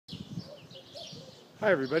Hi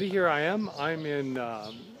everybody, here I am.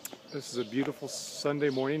 This is a beautiful Sunday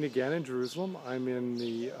morning again in Jerusalem. I'm in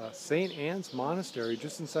the St. Anne's Monastery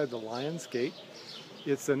just inside the Lion's Gate.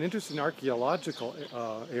 It's an interesting archaeological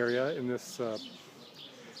area in this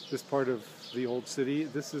part of the old city.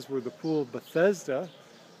 This is where the pool of Bethesda,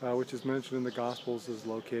 which is mentioned in the Gospels, is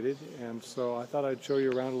located. And so I thought I'd show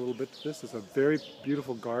you around a little bit. This is a very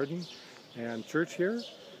beautiful garden and church here.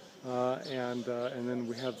 And then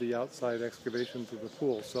we have the outside excavations of the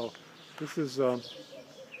pool. So this is,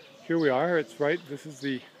 here we are. It's right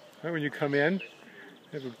when you come in,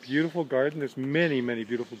 we have a beautiful garden. There's many, many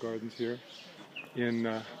beautiful gardens here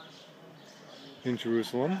in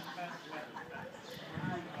Jerusalem.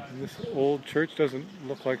 And this old church doesn't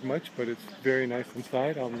look like much, but it's very nice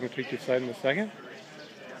inside. I'm going to take you inside in a second.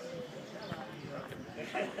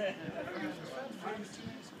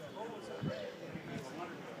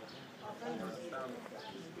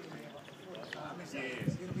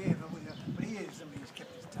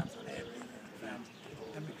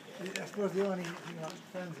 I suppose the only thing about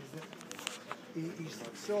friends is that he's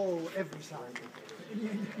so every side.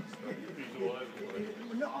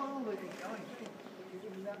 Not all of it,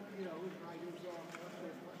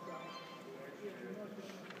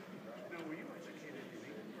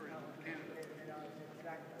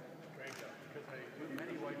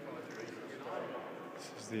 This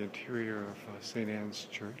is the interior of St. Anne's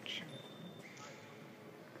Church.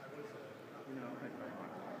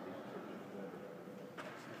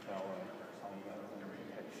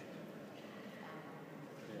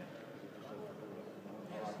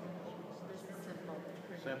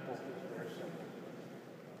 Simple.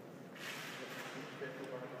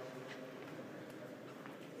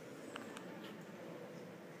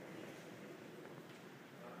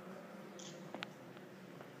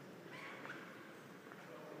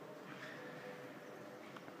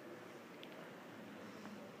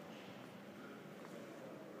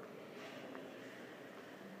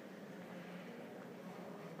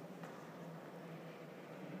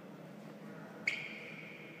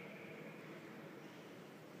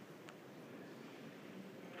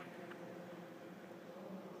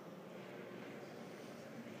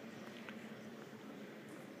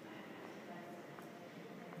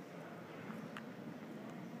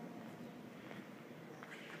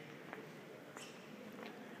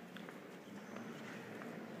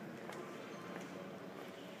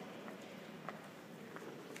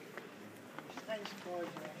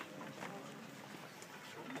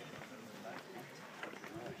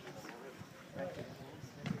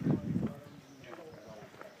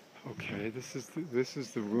 Okay, this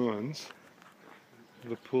is the ruins of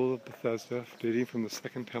the pool of Bethesda, dating from the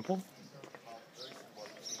Second Temple.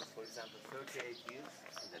 For example, 38 years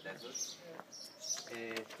in the desert.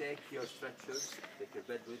 Take your stretchers, take your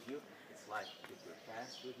bed with you. It's like take your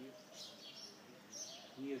cast with you.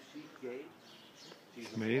 Near Sheep Gate,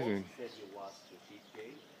 Jesus Amazing. said he was to Sheep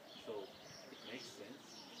Gate, so it makes sense.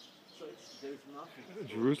 So there's nothing.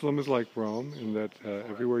 Jerusalem is like Rome in that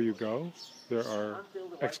everywhere you go, there are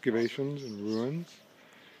excavations and ruins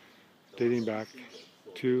dating back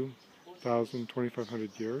 2,000,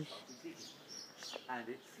 2,500 years. And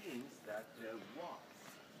it seems that there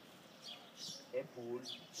was a pool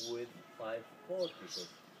with 5 porticos.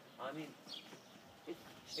 I mean,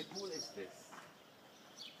 a pool is this,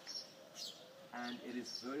 and it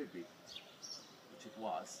is very big, which it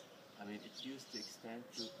was. I mean, it used to extend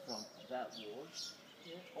from that wall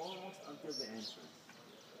almost until the entrance.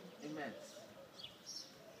 Immense.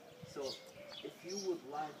 So, if you would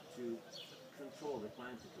like to control the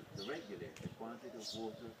quantity, to regulate the quantity of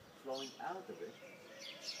water flowing out of it,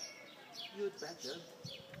 you'd better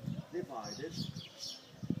divide it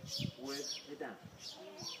with the dam.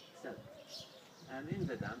 And in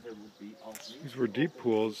the dam there would be openings. These were deep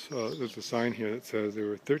pools. There's a sign here that says they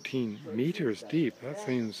were 13 meters deep. That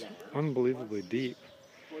seems unbelievably deep.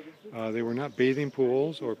 They were not bathing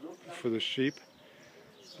pools or for the sheep.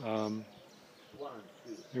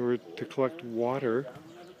 They were to collect water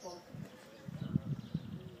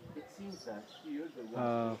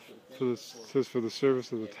for the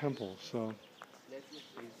service of the temple. So.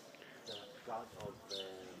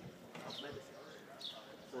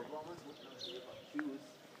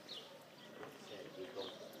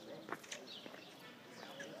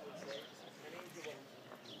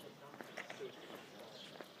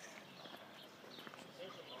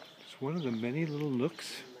 It's one of the many little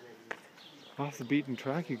nooks off the beaten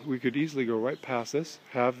track. We could easily go right past this,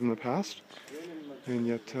 have in the past, and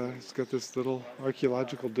yet it's got this little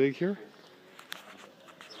archaeological dig here.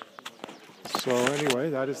 So anyway,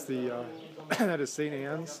 that is the that is St.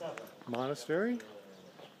 Anne's Monastery,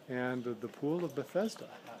 and the pool of Bethesda.